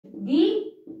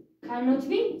cannot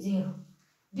be 0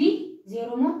 b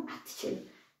 0 መሆን አትችልም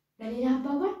በሌላ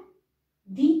አባባል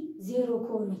b 0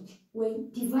 ከሆነች ወይ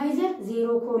ዲቫይዘር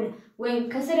 0 ከሆነ ወይ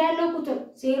ከስር ያለው ቁጥር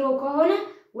 0 ከሆነ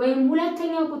ወይ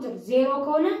ሁለተኛው ቁጥር 0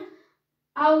 ከሆነ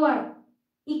our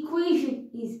equation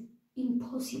is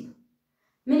impossible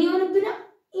ምን ይሆንብናል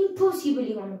impossible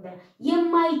ይሆንብናል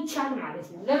የማይቻል ማለት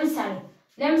ነው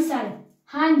ለምሳሌ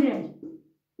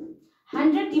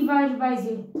 100 divided by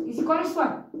 0 is equal to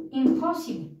what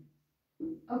impossible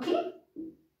okay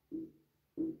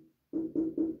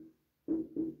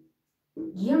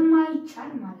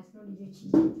የማይቻል ማለት ነው ልጆች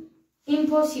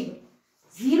impossible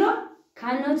 0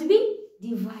 cannot be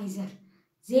divisor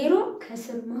 0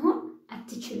 ከስር መሆን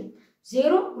አትችልም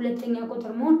 0 ሁለተኛ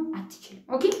ቁጥር መሆን አትችልም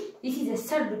okay this is the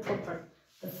third property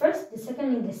the first the second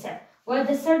and the third what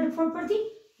the third property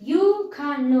you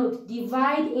cannot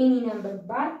divide any number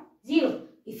by 0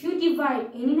 if you divide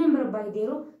any number by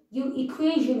 0 your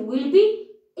equation will be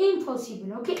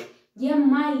impossible okay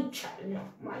የማይቻል ነው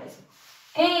ማለት ነው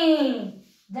and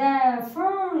the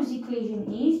fourth equation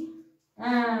is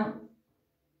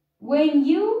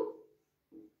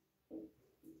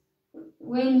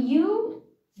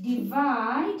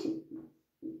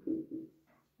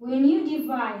when you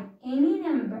divide any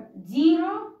number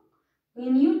 0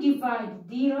 when you divide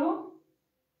 0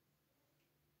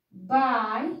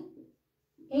 by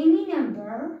any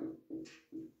number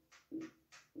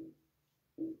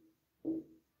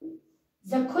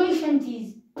the quotient is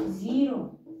 0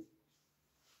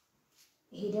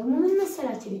 ይሄ ደግሞ ምን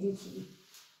መሰላችሁ ልጆች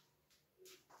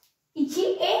እቺ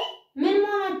a ምን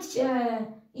ማለት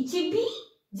እቺ b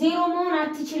 0 መሆን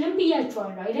አትችልም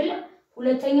ብያችኋለሁ አይደለም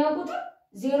ሁለተኛው ቁጥር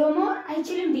 0 መሆን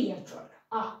አይችልም ብያችኋለሁ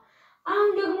አሁን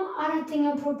ደግሞ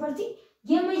አራተኛው ፕሮፐርቲ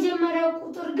የመጀመሪያው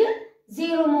ቁጥር ግን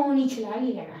 0 መሆን ይችላል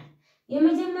ይላል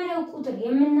የመጀመሪያው ቁጥር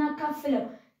የምናካፍለው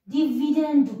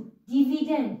ዲቪደንድ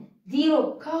 0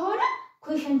 ከሆነ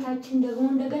ኮሽንታችን ደግሞ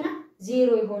እንደገና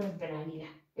 0 ይሆንብናል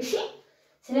ይላል እሺ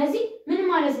ስለዚህ ምን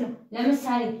ማለት ነው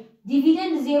ለምሳሌ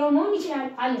ዲቪደንድ 0 መሆን ይችላል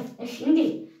አለ እሺ እንዴ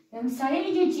ለምሳሌ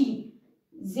ልጆች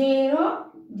 0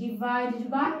 divided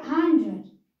by 100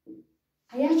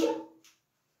 አያችሁ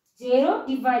 0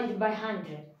 divided by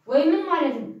 100 ወይ ምን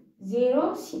ማለት ነው 0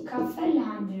 ሲካፈል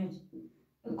 100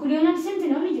 እኩል ይሆናል ስንት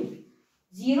ነው ልጆች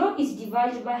 0 is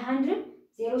divided by 100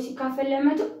 0 ሲካፈል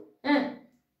ለ100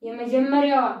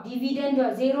 የመጀመሪያው ዲቪደንዷ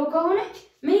 0 ከሆነች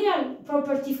ምን ይላል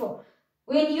property 4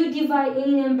 when you divide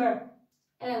any number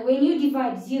when you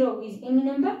divide 0 with any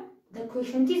number the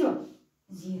quotient is what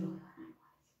 0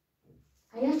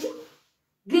 አያችሁ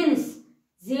ግንስ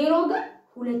 0 ግን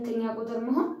ሁለተኛ ቁጥር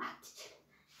መሆን አትችልም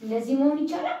እንደዚህ መሆን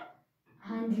ይችላል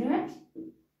 100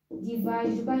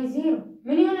 divided by 0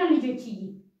 ምን ይሆናል ልጆች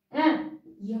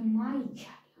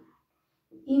የማይቻል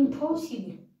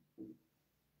impossible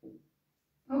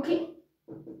okay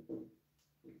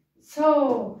so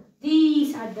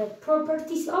these are the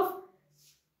properties of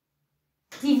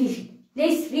division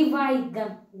let's revise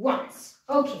them once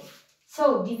okay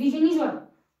so division is what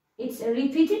it's a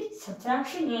repeated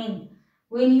subtraction and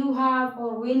when you have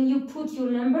or when you put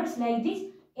your numbers like this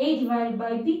a divided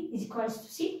by b is equals to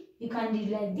c you can do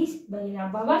it like this by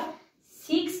Baba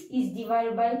 6 is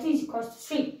divided by 2 is equals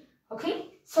to 3 okay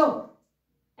so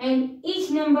and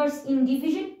each numbers in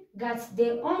division got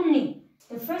their own name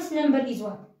the first number is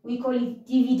what we call it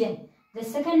dividend the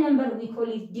second number we call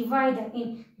it divider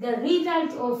and the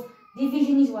result of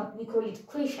division is what we call it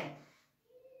quotient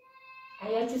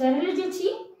አያችሁ ታዲያ ልጆች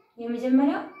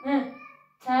የመጀመሪያው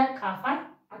ተካፋይ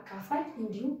አካፋይ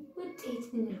እንዲሁ ውጤት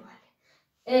እንለዋለን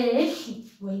እሺ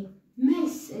ወይ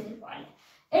መልስ እንለዋለን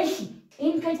እሺ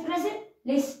in ከጨረስን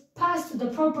let's pass to the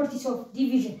properties of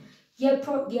division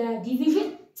division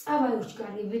ጸባዮች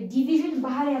ጋር division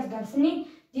ባህሪያት ጋር ስንሄድ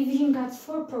division got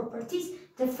 4 properties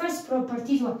the first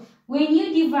property is what when you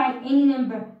divide any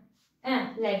number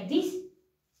like this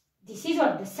is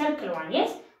what the circle one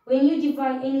yes when you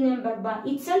divide any number by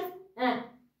itself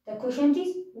the quotient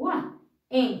is 1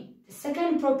 and the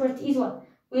second property is what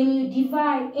when you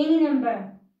divide any number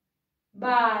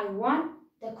by 1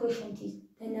 the quotient is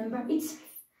the number itself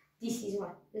this is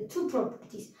what the two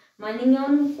properties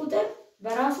ማንኛውንም ቁጥር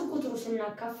በራሱ ቁጥሩ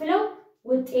ስናካፍለው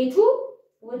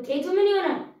ውጤቱ ምን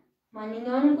ይሆናል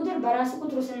ማንኛውንም ቁጥር በራሱ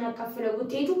ቁጥሩ ስናካፍለው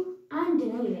ውጤቱ አንድ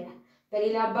ነው ይላል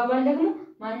በሌላ አባባል ደግሞ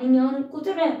ማንኛውንም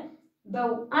ቁጥር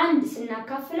በአንድ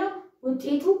ስናካፍለው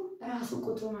ውጤቱ ራሱ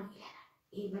ቁጥሩ ነው ይላል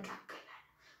ይሄ በጣም ቀላል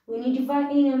when you divide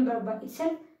any number by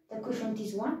itself the quotient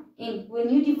is 1 and when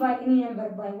you divide any number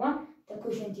by 1 the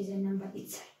quotient is a number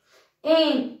itself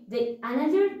and the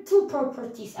another two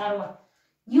properties are what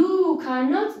you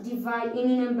cannot divide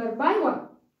any number by what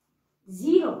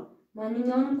 0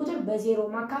 ማንኛውንም ቁጥር በ0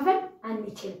 ማካፈል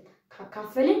አንችልም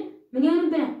ካካፈልን ምን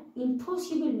ይሆንብናል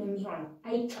impossible ነው የሚሆነው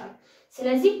አይቻልም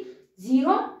ስለዚህ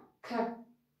 0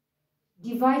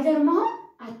 ከዲቫይደር መሆን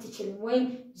አትችልም ወይም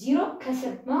 0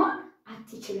 ከስር መሆን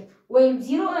አትችልም ወይም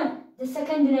 0 the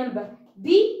second number b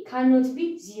cannot be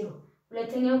 0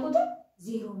 ሁለተኛው ቁጥር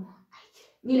 0 መሆን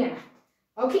አይችልም ይለናል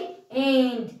ኦኬ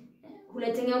and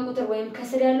ሁለተኛው ቁጥር ወይም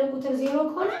ከስር ያለው ቁጥር 0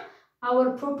 ከሆነ our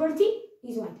property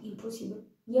is what impossible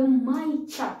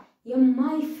የማይቻል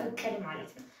የማይፈቀድ ማለት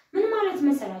ነው ምን ማለት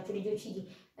መሰላችሁ ልጆች ይሄ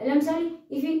ለምሳሌ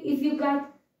if you got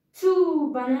 2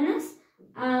 bananas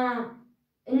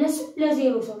እነሱ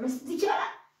ለዜሮ ሰው መስጠት ይችላል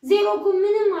ዜሮ እኮ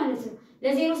ምንም ማለት ነው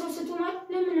ለዜሮ ሰው ስጡ ማለት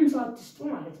ለምንም ሰው አትስጡ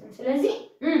ማለት ነው ስለዚህ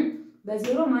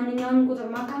በዜሮ ማንኛውንም ቁጥር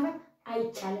ማካፈል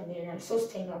አይቻልም ይላል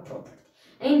ሶስተኛው property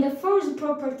and the fourth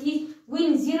property when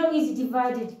 0 is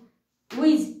divided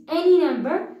with any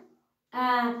number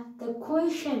the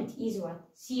quotient is what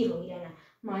 0 ይላል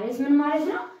ማለት ምን ማለት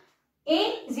ነው a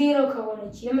 0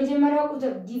 ከሆነች የመጀመሪያው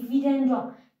ቁጥር ዲቪደንዷ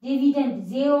ዲቪደንድ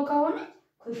 0 ከሆነች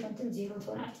quotientም 0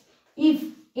 ትሆናለች if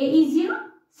a is 0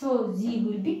 so z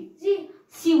will be 0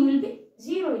 c will be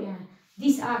 0 ይላል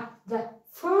these are the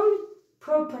four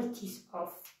properties of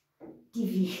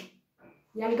division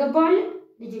ያልገባል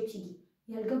ልጆች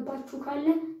ያልገባችሁ ካለ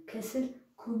ከስር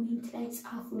ኮሜንት ላይ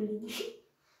ጻፉልኝ እሺ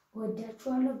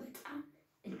ወዳችኋለሁ በጣም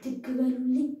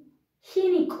እድግበሉልኝ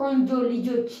ሺኒ ቆንጆ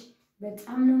ልጆች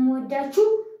በጣም ነው ወዳችሁ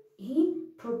ይሄ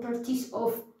properties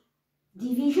of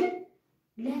division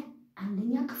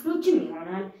ለአንደኛ ክፍሎችም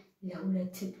ይሆናል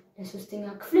ለሁለት ለሶስተኛ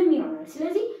ክፍልም ይሆናል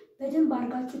ስለዚህ በደንብ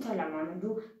አርጋችሁ ተለማመዱ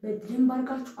በደንብ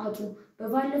አርጋችሁ አጡ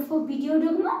በባለፈው ቪዲዮ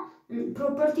ደግሞ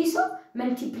properties of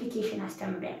multiplication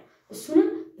አስተምራለሁ እሱንም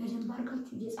በደንብ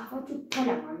አርጋችሁ እየጻፋችሁ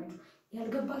ተለማመዱ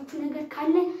ያልገባችሁ ነገር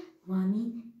ካለ ማሚ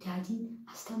ዳዲ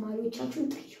አስተማሪዎቻችሁን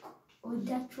ጠይቁ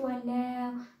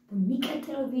ወዳችኋለሁ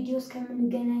በሚቀጥለው ቪዲዮ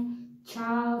እስከምንገናኝ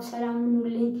ቻው ሰላም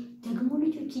ሁኑልኝ ደግሞ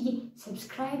ልጆችዬ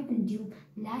ሰብስክራይብ እንዲሁም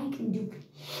ላይክ እንዲሁም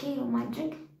ሼር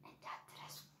ማድረግ